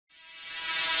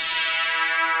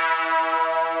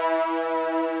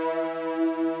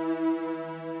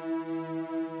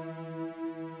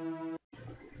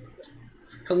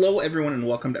Hello, everyone, and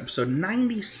welcome to episode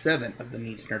 97 of the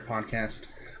Need to Nerd podcast.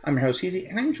 I'm your host, Heezy,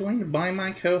 and I'm joined by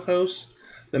my co-host,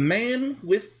 the man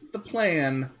with the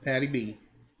plan, Patty B.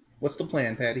 What's the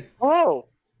plan, Patty? Oh,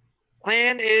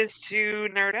 plan is to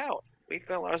nerd out. We've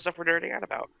got a lot of stuff we're nerding out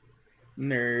about.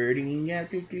 Nerding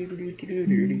out,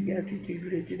 nerding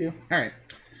out, Alright.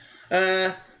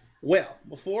 Well,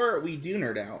 before we do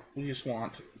nerd out, we just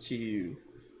want to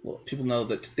let people know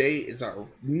that today is our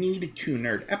Need to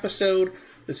Nerd episode.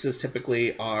 This is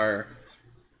typically our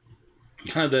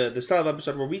kind of the style of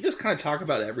episode where we just kind of talk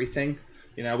about everything.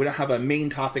 You know, we don't have a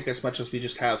main topic as much as we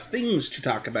just have things to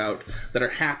talk about that are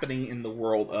happening in the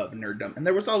world of nerddom. And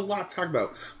there was a lot to talk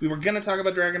about. We were going to talk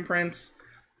about Dragon Prince,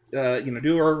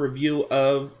 do our review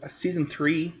of season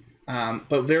 3,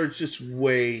 but there's just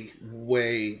way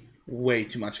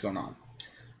too much going on.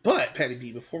 But, Patty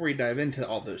B, before we dive into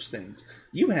all those things,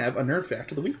 you have a nerd fact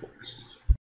of the week for us.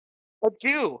 I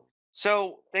do.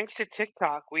 So, thanks to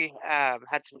TikTok, we had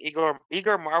some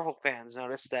eager Marvel fans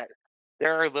notice that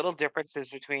there are little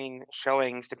differences between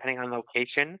showings depending on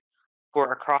location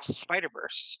for Across the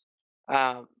Spider-Verse.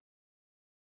 And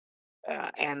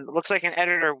it looks like an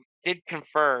editor did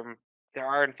confirm there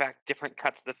are, in fact, different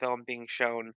cuts of the film being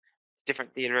shown at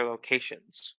different theater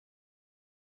locations.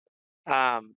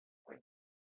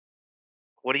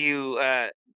 What do you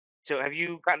so have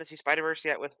you gotten to see Spider-Verse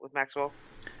yet with Maxwell?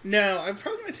 No, I'm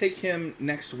probably going to take him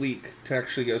next week to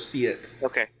actually go see it.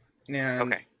 Okay.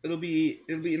 And it'll be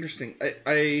interesting.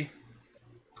 I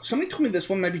somebody told me this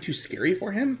one might be too scary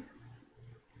for him,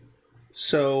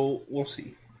 so we'll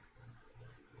see.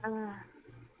 I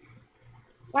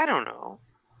don't know.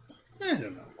 I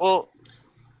don't know. Well,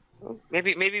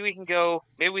 maybe we can go.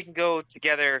 Maybe we can go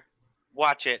together,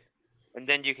 watch it, and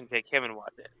then you can take him and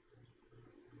watch it.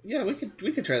 Yeah, we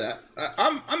could try that.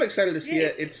 I'm excited to see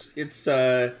it. It's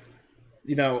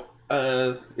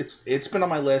been on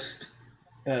my list.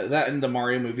 That and the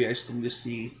Mario movie I still need to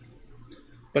see,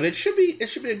 but it should be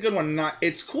a good one.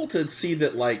 It's cool to see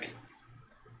that, like,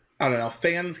 I don't know,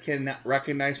 fans can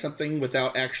recognize something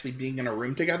without actually being in a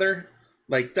room together.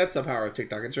 Like, that's the power of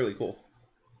TikTok. It's really cool.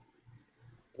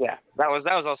 Yeah, that was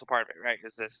also part of it, right?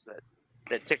 Is this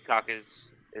that TikTok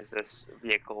is this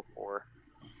vehicle for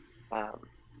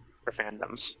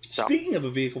fandoms. So. Speaking of a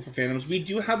vehicle for fandoms, we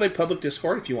do have a public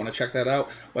Discord if you want to check that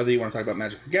out. Whether you want to talk about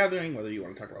Magic the Gathering, whether you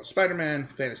want to talk about Spider-Man,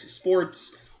 fantasy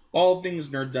sports, all things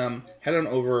nerddom, head on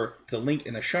over to the link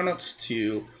in the show notes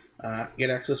to get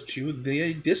access to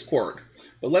the Discord.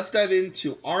 But let's dive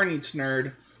into our Need to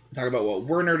Nerd, talk about what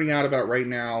we're nerding out about right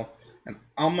now, and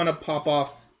I'm going to pop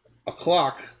off a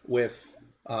clock with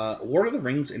Lord of the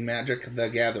Rings and Magic the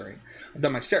Gathering. I've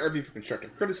done my set review for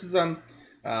constructive criticism.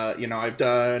 I've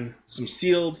done some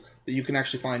sealed that you can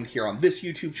actually find here on this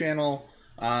YouTube channel.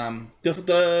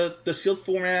 The sealed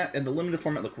format and the limited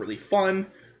format look really fun.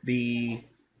 The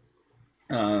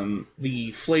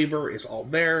flavor is all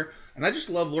there, and I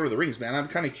just love Lord of the Rings, man. I'm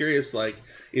kind of curious, like,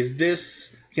 is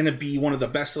this gonna be one of the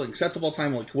best-selling sets of all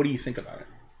time? Like, what do you think about it?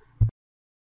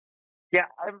 Yeah,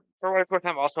 for what it's worth,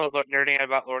 I'm also nerding out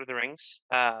about Lord of the Rings.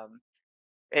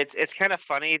 It's kind of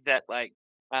funny that, like,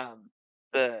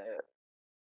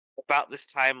 about this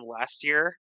time last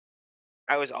year,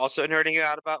 I was also nerding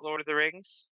out about Lord of the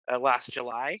Rings last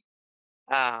July.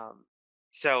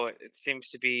 So it seems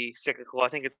to be cyclical. I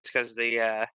think it's because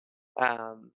the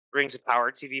Rings of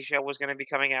Power TV show was going to be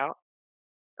coming out.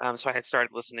 So I had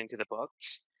started listening to the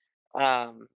books.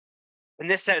 And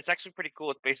this set, it's actually pretty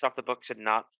cool. It's based off the books and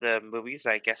not the movies.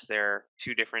 I guess there are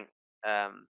two different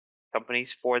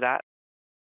companies for that.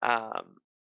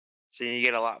 So you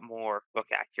get a lot more book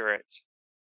accurate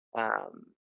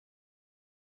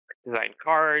design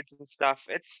cards and stuff.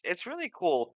 It's really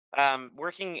cool.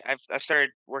 I've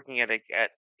started working at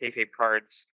Kayfabe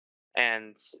Cards,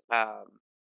 and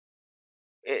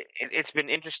it's been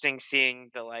interesting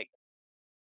seeing the, like,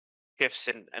 shifts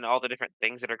and all the different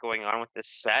things that are going on with this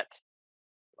set.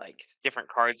 Like, different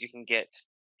cards you can get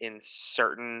in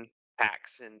certain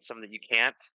packs and some that you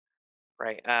can't.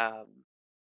 Right.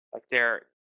 Like there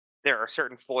are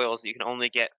certain foils that you can only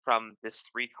get from this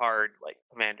 3-card, like,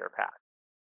 commander pack,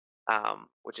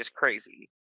 which is crazy.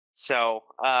 So,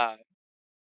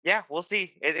 yeah, we'll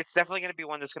see. It's definitely going to be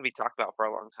one that's going to be talked about for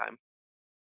a long time.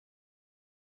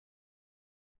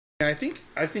 I think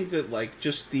that, like,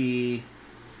 just the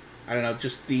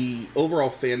overall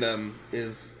fandom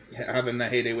is having a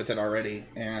heyday with it already,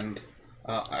 and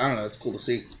I don't know, it's cool to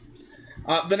see.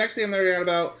 The next thing I'm nerding out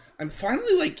about, I'm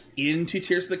finally, like, into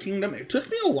Tears of the Kingdom. It took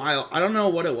me a while. I don't know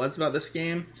what it was about this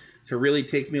game to really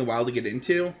take me a while to get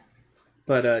into,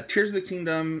 but Tears of the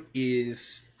Kingdom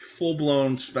is full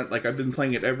blown. I've been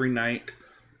playing it every night.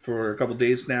 for a couple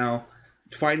days now.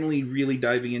 Finally, really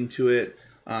diving into it.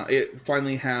 It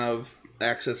finally have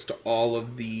access to all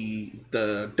of the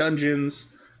dungeons.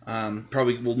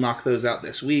 Probably will knock those out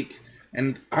this week.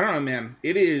 And I don't know, man.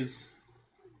 It is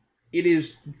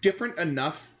different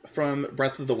enough from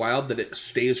Breath of the Wild that it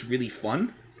stays really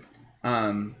fun.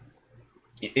 And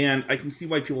I can see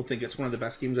why people think it's one of the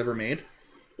best games ever made.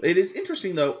 It is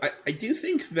interesting, though. I do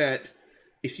think that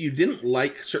if you didn't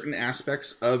like certain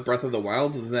aspects of Breath of the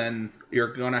Wild, then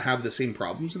you're going to have the same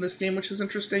problems in this game, which is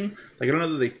interesting. Like, I don't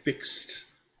know that they fixed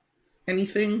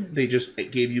anything. They just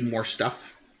gave you more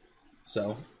stuff.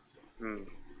 So.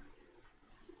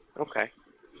 Okay.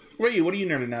 What are you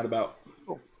nerding out about?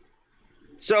 Cool.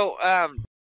 So,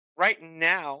 right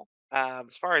now,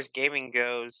 as far as gaming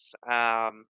goes,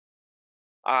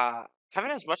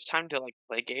 haven't as much time to like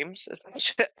play games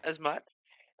as much.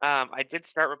 I did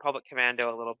start Republic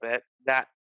Commando a little bit. That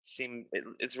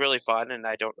it's really fun, and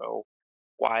I don't know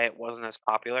why it wasn't as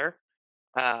popular.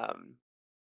 Um,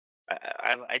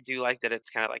 I do like that it's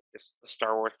kind of like this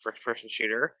Star Wars first-person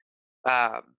shooter.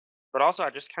 But also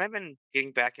I've just kind of been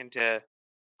getting back into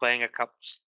playing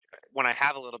when I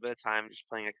have a little bit of time, just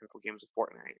playing a couple games of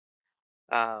Fortnite.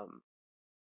 Um,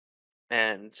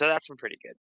 and so that's been pretty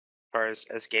good as far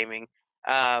as gaming.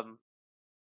 Um,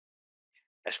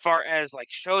 as far as like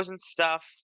shows and stuff,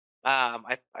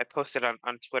 I posted on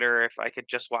Twitter if I could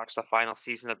just watch the final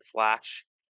season of The Flash,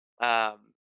 um,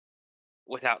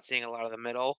 without seeing a lot of the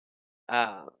middle.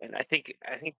 And I think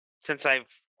since I've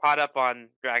caught up on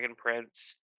Dragon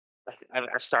Prince,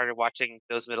 I've started watching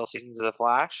those middle seasons of The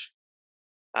Flash.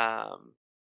 Um,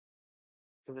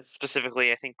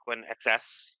 specifically, I think when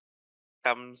XS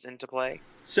comes into play.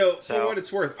 So, for what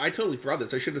it's worth, I totally forgot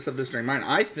this. I should have said this during mine.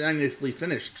 I finally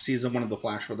finished season 1 of The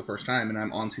Flash for the first time, and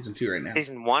I'm on season 2 right now.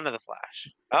 Season 1 of The Flash.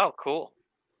 Oh, cool.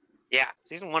 Yeah,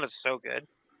 season 1 is so good.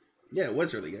 Yeah, it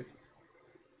was really good.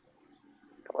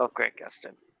 I love Grant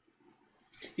Gustin.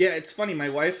 Yeah, it's funny. My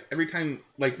wife, every time,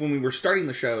 like when we were starting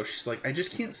the show, she's like, I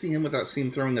just can't see him without seeing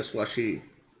him throwing a slushie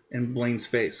in Blaine's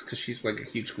face, because she's like a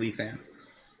huge Glee fan.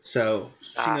 So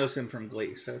she knows him from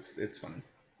Glee, so it's funny.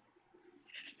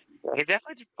 Yeah, he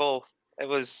definitely did both. I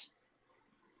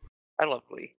love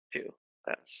Glee too.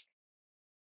 That's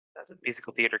a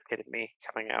musical theater kid in me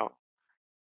coming out.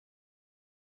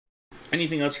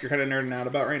 Anything else you're kind of nerding out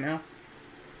about right now?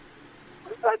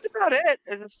 That's about it.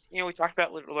 It's just, we talked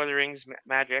about Lord of the Rings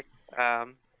Magic.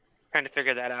 Trying to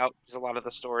figure that out because a lot of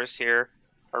the stores here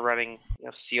are running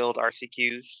sealed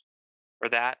RCQs for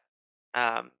that.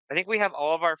 I think we have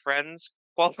all of our friends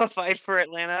qualified for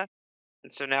Atlanta,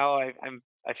 and so now I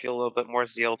feel a little bit more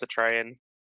zeal to try and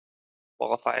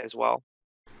qualify as well.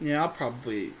 Yeah, I'll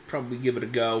probably give it a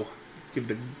go. Give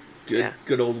it a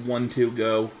good old 1-2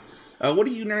 go. What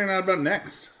are you nerding out about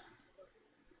next?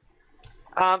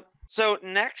 So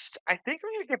next, I think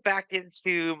I'm gonna get back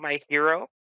into My Hero.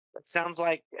 It sounds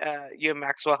like you and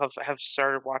Maxwell have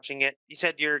started watching it. You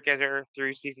said you guys are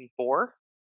through season 4?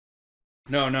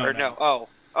 No. Oh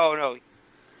no.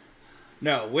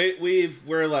 No,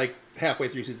 we're like halfway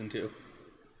through season 2.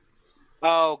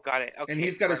 Oh, got it. Okay. And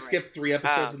he's got to skip 3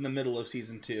 episodes in the middle of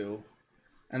season 2,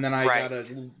 and then I gotta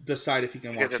decide if he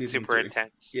can watch season 3. Because it's super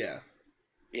intense. Yeah.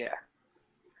 Yeah.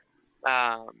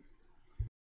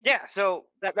 Yeah. So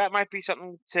that might be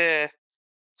something to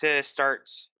start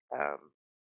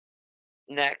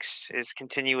next. Is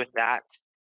continue with that.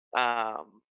 Trying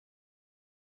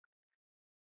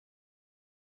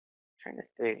to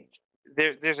think.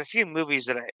 There's a few movies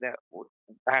that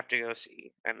I have to go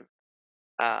see, and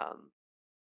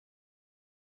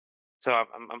so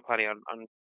I'm planning on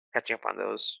catching up on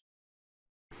those.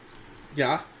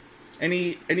 Yeah.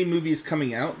 Any movies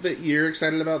coming out that you're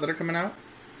excited about that are coming out?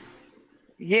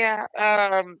 Yeah.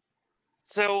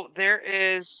 So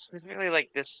there's really like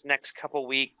this next couple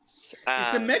weeks. Is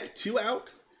the Meg 2 out?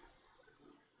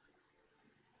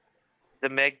 The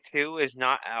Meg 2 is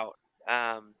not out.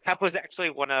 That was actually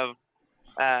one of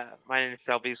mine and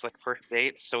Selby's like first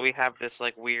dates, so we have this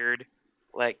like weird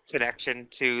like connection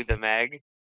to the Meg.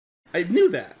 I knew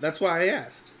that. That's why I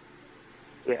asked.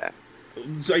 Yeah.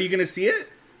 So are you gonna see it?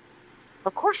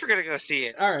 Of course we're gonna go see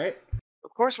it. All right.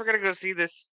 Of course we're gonna go see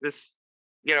this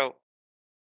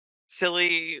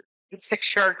silly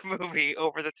shark movie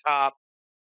over the top.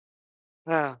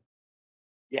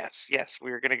 Yes,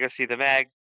 we're gonna go see the Meg.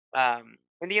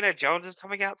 Indiana Jones is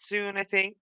coming out soon, I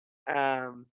think.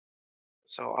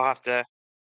 So I'll have to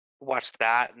watch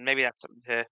that, and maybe that's something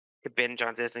to binge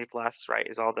on Disney Plus. Right?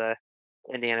 Is all the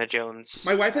Indiana Jones.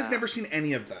 My wife has never seen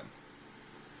any of them.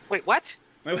 Wait, what?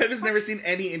 My wife has never seen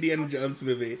any Indiana Jones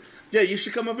movie. Yeah, you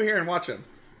should come over here and watch them.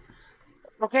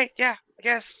 Okay, yeah.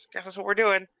 guess that's what we're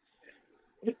doing.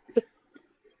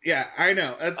 Yeah, I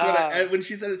know. That's what when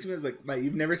she said it to me, I was like, "Mate,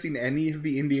 you've never seen any of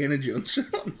the Indiana Jones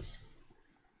films?"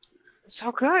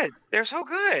 So good. They're so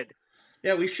good.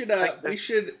 Yeah, we should Like we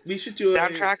should do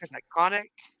soundtrack is iconic.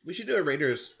 we should do a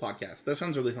Raiders podcast. That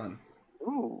sounds really fun.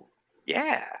 Ooh,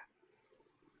 yeah.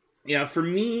 Yeah, for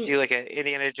me, Do like an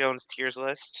Indiana Jones tiers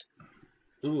list.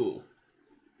 ooh.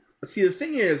 See, the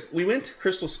thing is, we went to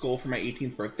Crystal Skull for my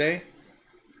 18th birthday,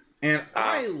 and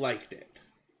I liked it.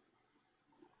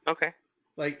 Okay.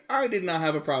 Like, I did not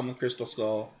have a problem with Crystal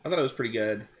Skull. I thought it was pretty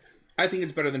good. I think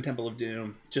it's better than Temple of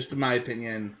Doom, just in my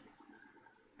opinion.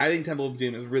 I think Temple of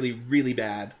Doom is really, really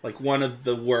bad. Like, one of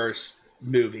the worst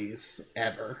movies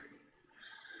ever.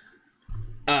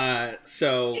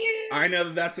 So, I know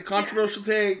that that's a controversial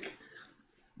take.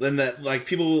 Then that, like,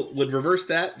 people would reverse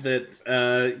that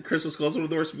Crystal Skull is one of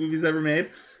the worst movies ever made.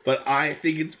 But I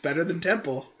think it's better than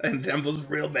Temple, and Temple's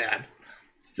real bad.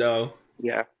 So...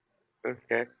 yeah.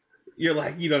 Okay. You're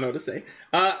like, you don't know what to say.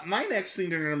 My next thing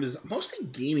to nerd is mostly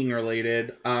gaming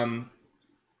related. I'm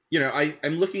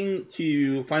looking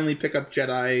to finally pick up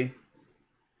Jedi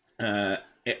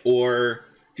or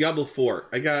Diablo 4.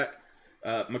 I got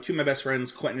two of my best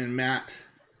friends, Quentin and Matt,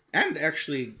 and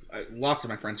actually lots of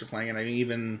my friends are playing it. I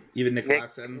mean, even Nick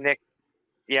Lassen. Nick,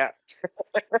 yeah.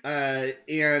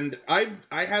 And I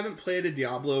haven't played a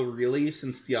Diablo really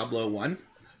since Diablo 1.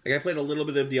 Like, I played a little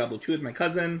bit of Diablo 2 with my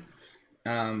cousin.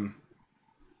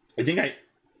 I think I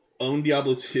own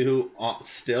Diablo 2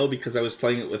 still because I was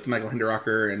playing it with Michael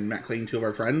Hinderrocker and Matt Clayton, two of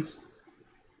our friends.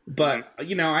 But,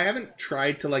 I haven't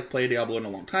tried to, like, play Diablo in a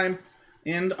long time,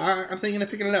 and I'm thinking of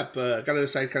picking it up. Gotta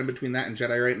decide kind of between that and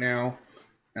Jedi right now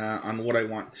on what I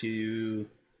want to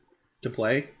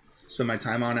play, spend my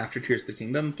time on after Tears of the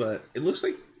Kingdom, but it looks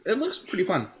pretty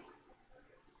fun.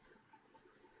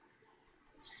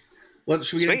 Well,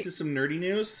 should we get into some nerdy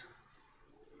news?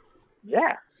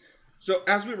 Yeah. So,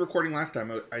 as we were recording last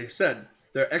time, I said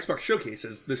the Xbox Showcase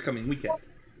is this coming weekend.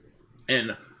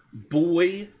 And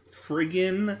boy,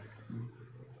 did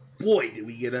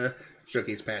we get a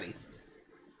Showcase, Patty.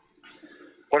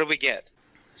 What did we get?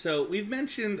 So, we've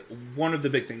mentioned one of the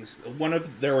big things.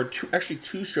 There were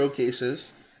two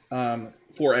showcases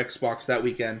for Xbox that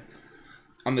weekend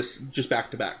on this, just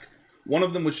back to back. One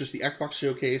of them was just the Xbox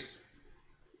Showcase,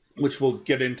 which we'll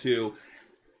get into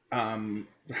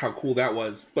how cool that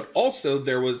was. But also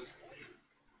there was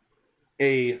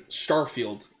a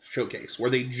Starfield showcase where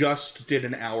they just did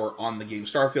an hour on the game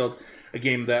Starfield, a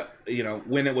game that,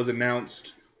 when it was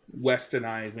announced, West and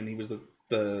I, when he was the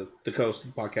co-host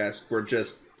of the podcast, were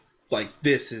just like,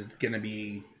 this is going to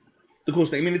be the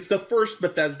coolest thing. I mean, it's the first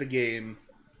Bethesda game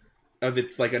of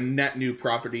its, like, a net new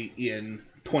property in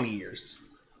 20 years.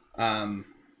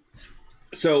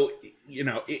 So,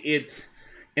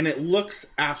 it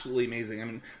looks absolutely amazing. I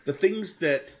mean, one of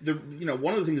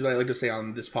the things that I like to say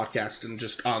on this podcast and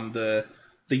just on the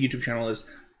YouTube channel is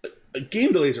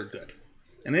game delays are good.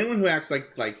 And anyone who acts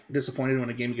like disappointed when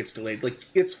a game gets delayed, like,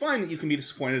 it's fine that you can be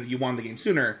disappointed that you wanted the game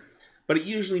sooner, but it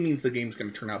usually means the game's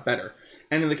going to turn out better.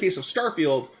 And in the case of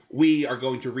Starfield, we are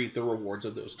going to reap the rewards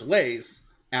of those delays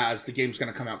as the game's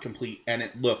going to come out complete, and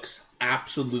it looks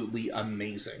absolutely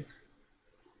amazing.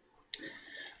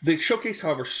 The showcase,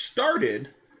 however,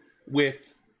 started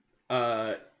with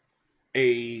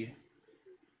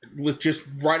just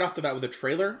right off the bat with a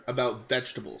trailer about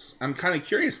vegetables. I'm kind of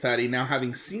curious, Patty, now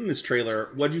having seen this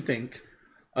trailer, what'd you think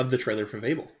of the trailer for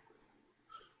Fable?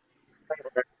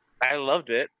 I loved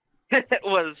it. It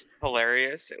was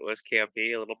hilarious. It was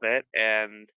campy a little bit,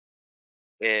 and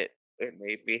it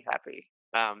made me happy.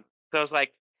 So I was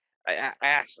like, I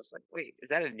asked, I was like, wait, is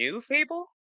that a new Fable?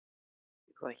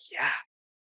 Like, yeah.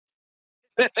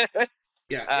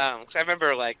 Yeah. So I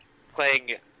remember like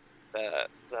playing the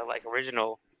like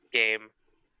original game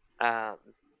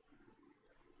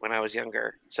when I was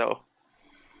younger. So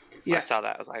when I saw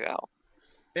that, I was like, oh.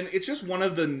 And it's just one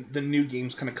of the new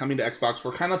games kind of coming to Xbox.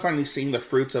 We're kind of finally seeing the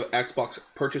fruits of Xbox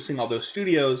purchasing all those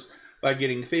studios by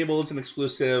getting Fable as an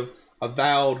exclusive,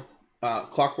 Avowed,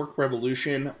 Clockwork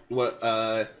Revolution,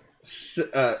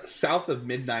 South of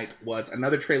Midnight was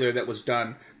another trailer that was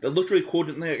done that looked really cool.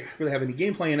 Didn't really have any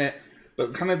gameplay in it,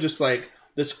 but kind of just like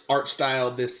this art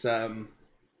style, this kind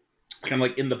of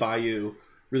like In the Bayou,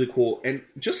 really cool. And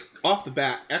just off the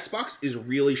bat, Xbox is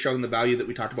really showing the value that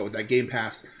we talked about with that Game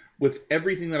Pass, with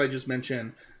everything that I just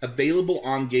mentioned available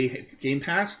on Game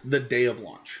Pass the day of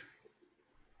launch.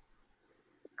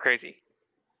 Crazy.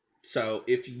 So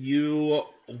if you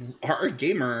are a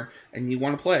gamer and you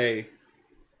want to play,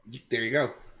 there you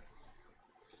go.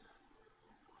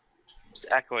 Just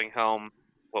echoing home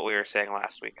what we were saying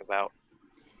last week about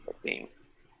being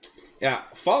Yeah, some of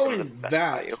the following best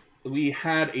that, value. we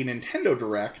had a Nintendo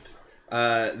Direct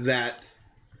that,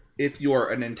 if you're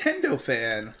a Nintendo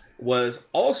fan, was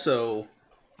also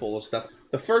full of stuff.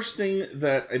 The first thing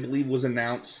that I believe was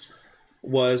announced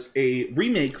was a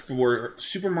remake for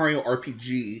Super Mario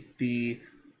RPG, the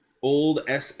old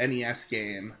SNES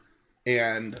game,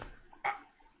 and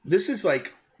this is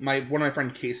like one of my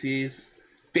friend Casey's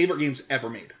favorite games ever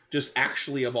made, just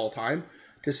actually of all time.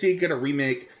 To see it get a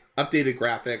remake, updated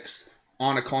graphics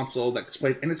on a console that's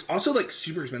played, and it's also like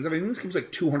super expensive. I think this game's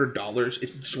like $200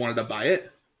 if you just wanted to buy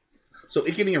it. So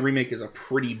it getting a remake is a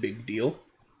pretty big deal.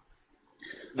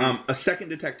 A second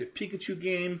Detective Pikachu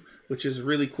game, which is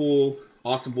really cool,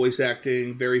 awesome voice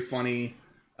acting, very funny.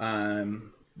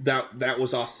 That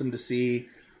was awesome to see.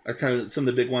 Are kind of some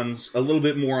of the big ones. A little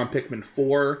bit more on Pikmin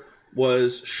 4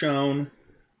 was shown,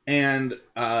 and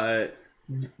kind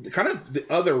of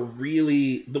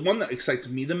the one that excites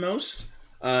me the most,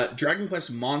 Dragon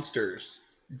Quest Monsters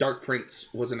Dark Prince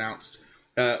was announced.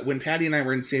 When Patty and I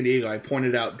were in San Diego, I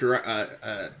pointed out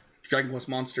Dragon Quest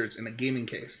Monsters in a gaming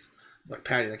case. I was like,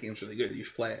 Patty, that game's really good. You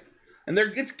should play it. And we're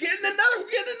getting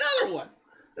another one.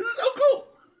 This is so cool.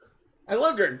 I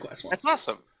love Dragon Quest Monsters. That's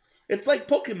awesome. It's like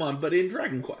Pokemon, but in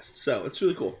Dragon Quest. So it's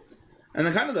really cool. And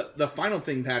then kind of the final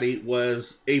thing, Patty,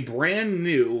 was a brand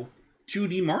new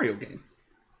 2D Mario game.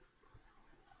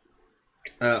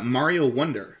 Mario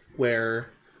Wonder,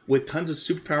 where with tons of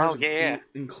superpowers,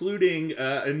 including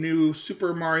a new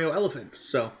Super Mario Elephant.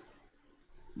 So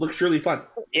looks really fun.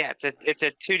 Yeah, it's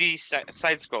a 2D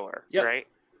side scroller, right?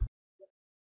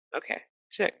 Okay,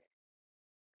 sick.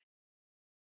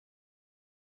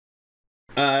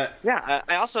 Yeah,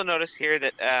 I also noticed here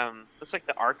that looks like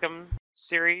the Arkham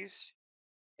series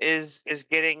is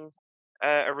getting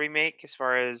a remake as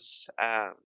far as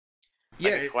a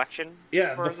collection.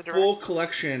 Yeah, the full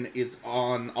collection is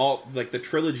on all, like the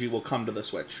trilogy will come to the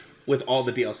Switch with all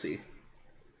the DLC.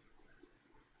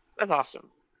 That's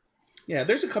awesome. Yeah,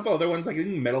 there's a couple other ones, like I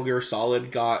think Metal Gear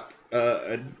Solid got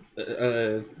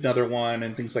another one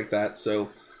and things like that.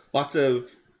 So lots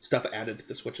of stuff added to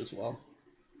the Switch as well.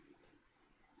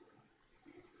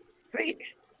 Great.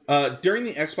 During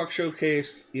the Xbox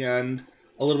showcase and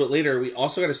a little bit later, we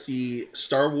also got to see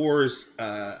Star Wars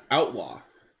Outlaw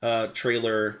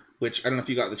trailer, which I don't know if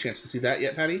you got the chance to see that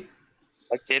yet, Patty.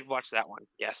 I did watch that one.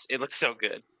 Yes, it looks so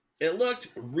good. It looked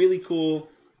really cool.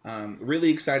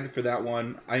 Really excited for that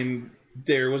one.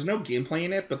 There was no gameplay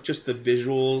in it, but just the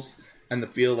visuals and the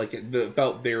feel, like it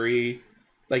felt very,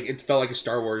 like it felt like a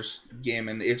Star Wars game,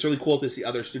 and it's really cool to see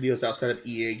other studios outside of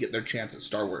EA get their chance at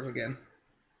Star Wars again.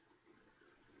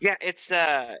 Yeah,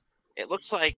 it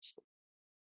looks like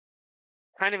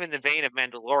kind of in the vein of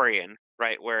Mandalorian,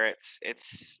 right? Where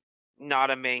it's not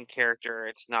a main character.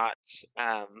 It's not.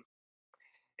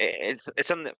 It's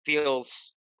something that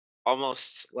feels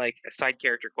almost like a side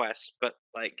character quest, but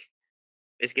like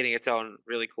is getting its own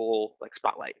really cool like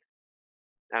spotlight.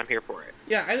 And I'm here for it.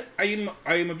 Yeah,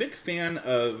 I'm a big fan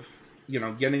of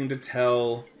getting to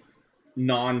tell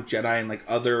non-Jedi and like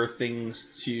other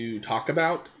things to talk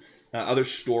about, other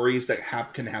stories that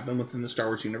can happen within the Star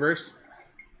Wars universe.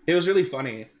 It was really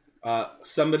funny.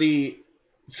 Somebody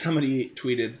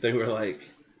tweeted they're like,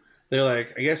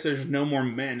 I guess there's no more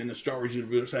men in the Star Wars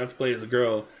universe. I have to play as a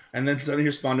girl. And then somebody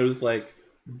responded with like,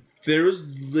 there was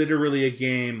literally a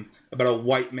game about a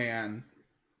white man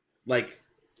like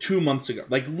 2 months ago.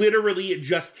 Like literally it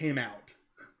just came out.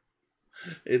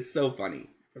 It's so funny.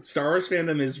 Star Wars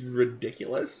fandom is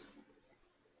ridiculous.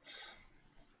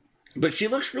 But she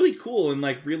looks really cool and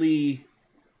like really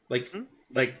like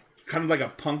kind of like a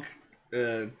punk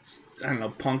I don't know,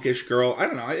 punkish girl. I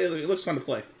don't know. It looks fun to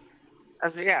play. I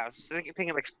was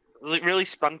thinking like really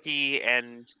spunky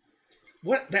and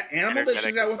what that animal that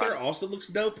she's got with her also looks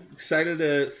dope. Excited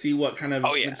to see what kind of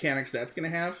mechanics that's gonna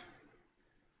have.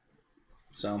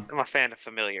 So I'm a fan of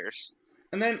familiars.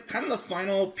 And then kind of the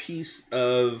final piece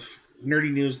of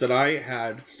nerdy news that I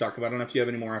had to talk about, I don't know if you have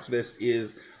any more after this,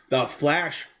 is the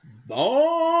Flash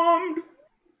bombed.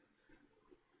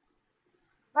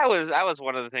 That was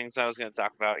one of the things I was going to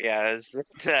talk about. Yeah, is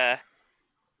that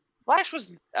Flash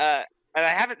was, and I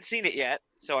haven't seen it yet,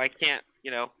 so I can't,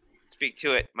 speak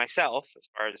to it myself as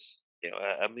far as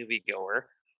a movie goer.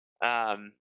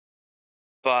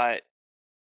 But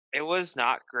it was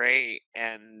not great,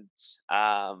 and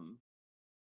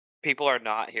people are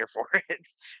not here for it.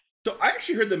 So I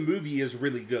actually heard the movie is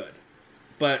really good,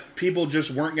 but people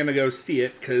just weren't going to go see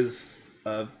it because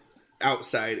of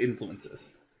outside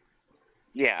influences.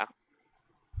 Yeah,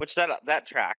 which that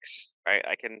tracks, right?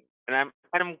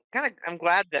 I'm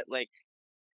glad that like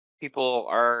people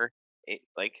are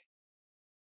like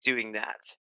doing that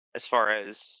as far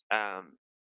as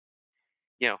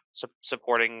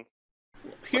supporting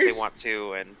what they Here's want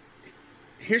to. And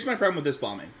here's my problem with this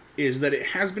bombing is that it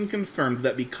has been confirmed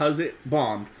that because it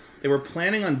bombed, they were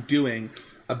planning on doing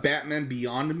a Batman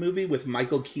Beyond movie with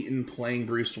Michael Keaton playing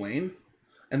Bruce Wayne,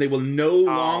 and they will no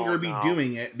longer be no.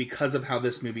 doing it because of how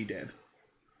this movie did.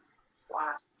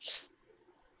 What?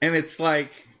 And it's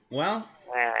like, well,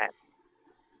 I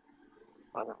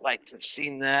would like to have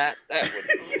seen that. That would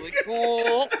be really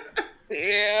cool.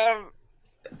 Yeah.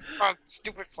 Oh,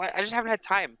 stupid flight. I just haven't had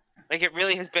time. Like, it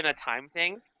really has been a time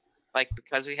thing. Like,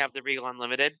 because we have the Regal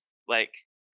Unlimited, like,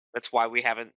 that's why we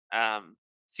haven't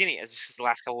seen it. It's just the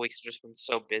last couple weeks have just been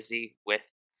so busy with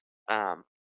um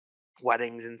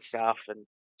weddings and stuff and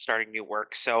starting new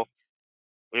work. So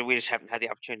we just haven't had the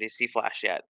opportunity to see Flash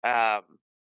yet. Uh,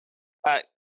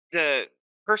 the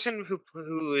person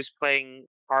who is playing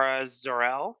Kara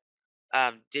Zor-El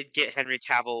did get Henry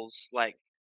Cavill's like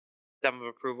thumb of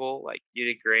approval. Like, you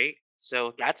did great.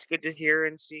 So that's good to hear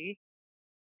and see.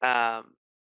 Um,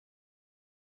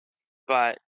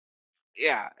 but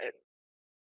yeah,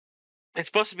 it's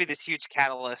supposed to be this huge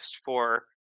catalyst for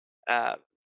uh,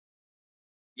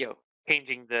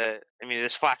 changing the. I mean,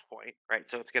 this Flashpoint, right?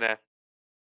 So it's gonna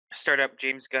start up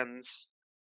James Gunn's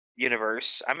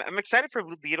universe. I'm excited for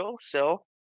Blue Beetle. So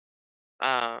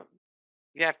um,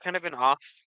 yeah, I've kind of been off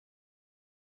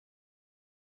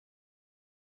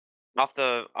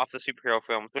the superhero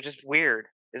films, which is weird.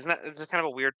 Isn't that? It's kind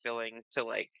of a weird feeling to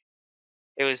like.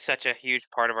 It was such a huge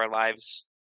part of our lives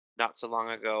not so long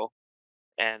ago,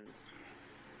 and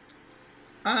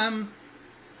um,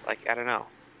 like I don't know.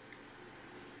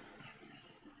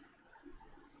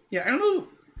 yeah, I don't know.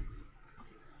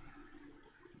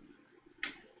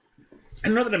 I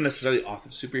don't know that I'm necessarily off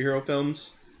of superhero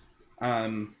films.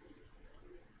 Um,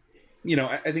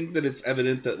 I think that it's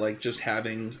evident that like just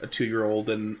having a 2-year-old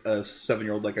and a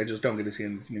 7-year-old, like I just don't get to see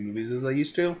as many movies as I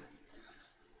used to.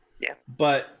 Yeah.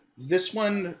 But this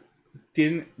one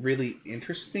didn't really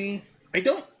interest me.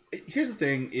 Here's the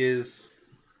thing: is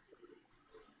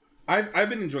I've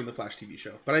been enjoying the Flash TV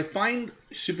show, but I find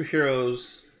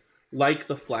superheroes like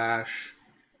the Flash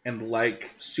and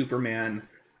like Superman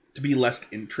to be less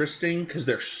interesting because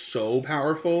they're so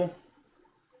powerful.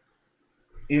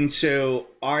 And so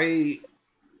I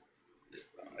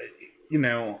don't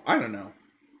know.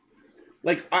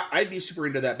 Like, I'd be super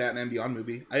into that Batman Beyond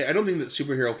movie. I don't think that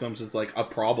superhero films is, like, a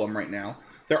problem right now.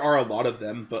 There are a lot of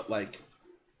them, but, like,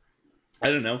 I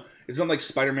don't know. It's not like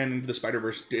Spider-Man Into the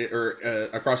Spider-Verse or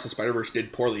Across the Spider-Verse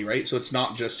did poorly, right? So it's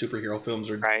not just superhero films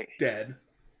are dead.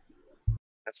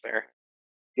 That's fair.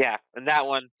 Yeah, and that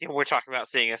one, we're talking about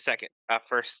seeing a second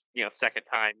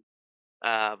time,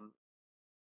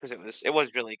 because it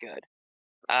was really good.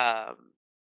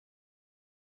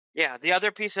 Yeah, the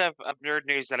other piece of nerd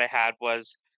news that I had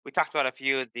was we talked about a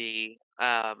few of the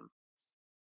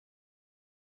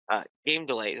game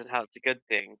delays and how it's a good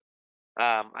thing.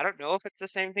 I don't know if it's the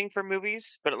same thing for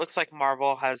movies, but it looks like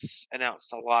Marvel has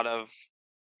announced a lot of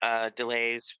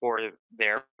delays for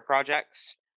their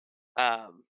projects.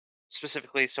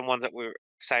 Specifically, some ones that we're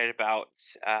excited about.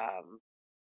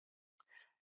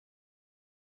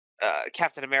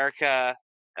 Captain America,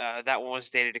 that one was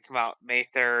dated to come out May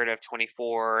 3rd of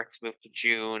 24. It's moved to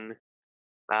June.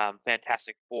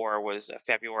 Fantastic Four was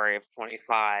February of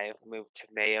 25, moved to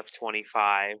May of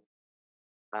 25.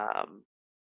 Um,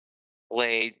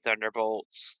 Blade,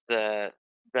 Thunderbolts, the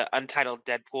untitled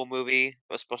Deadpool movie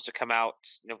was supposed to come out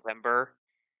November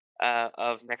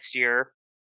of next year.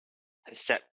 Is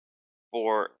set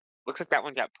for looks like that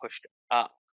one got pushed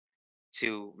up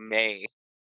to May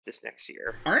this next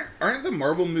year. Aren't the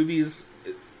Marvel movies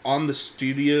on the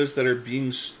studios that are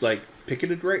being like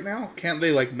picketed right now? Can't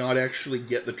they like not actually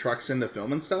get the trucks into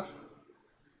film and stuff?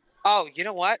 Oh, you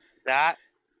know what? That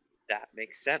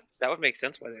makes sense. That would make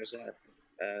sense why there's a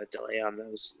delay on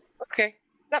those. Okay,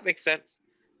 that makes sense.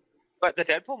 But the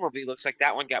Deadpool movie looks like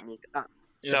that one got moved up.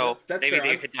 Yeah, so that's maybe fair.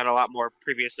 they had done a lot more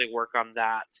previously work on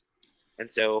that,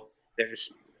 and so they're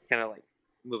just kind of like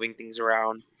moving things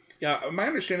around. Yeah, my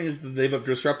understanding is that they've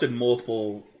disrupted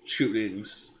multiple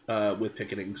shootings with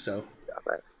picketing, so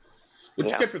which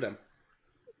is good for them.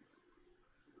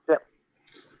 Yep.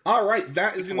 All right,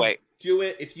 that is going to do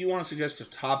it. If you want to suggest a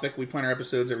topic, we plan our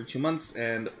episodes every 2 months,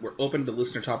 and we're open to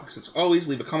listener topics as always.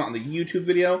 Leave a comment on the YouTube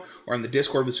video or on the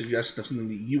Discord with suggestions of something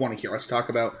that you want to hear us talk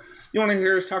about. You want to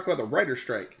hear us talk about the writer's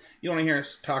strike. You want to hear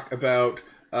us talk about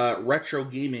retro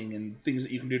gaming and things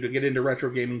that you can do to get into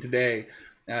retro gaming today.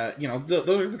 Those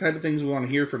are the type of things we want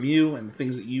to hear from you and the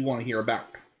things that you want to hear about.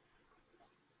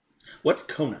 What's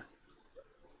Kona?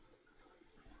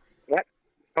 What?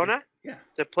 Kona? Yeah.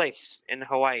 It's a place in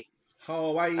Hawaii.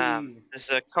 Hawaii. This is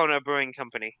a Kona Brewing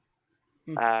Company.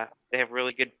 Hmm. They have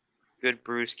really good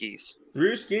brewskis.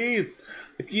 Brewskis.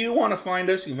 If you want to find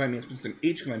us, you can find me on Instagram.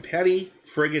 You can find Patty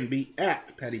friggin' B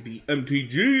at Patty B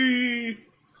MTG.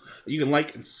 You can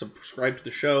like and subscribe to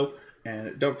the show,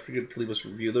 and don't forget to leave us a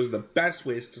review. Those are the best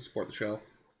ways to support the show.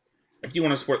 If you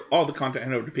want to support all the content,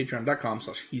 head over to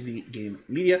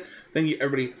patreon.com/EasyGameMedia. Thank you,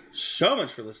 everybody, so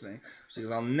much for listening. See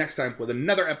you all next time with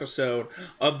another episode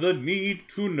of the Need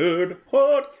to Nerd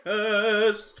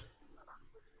podcast.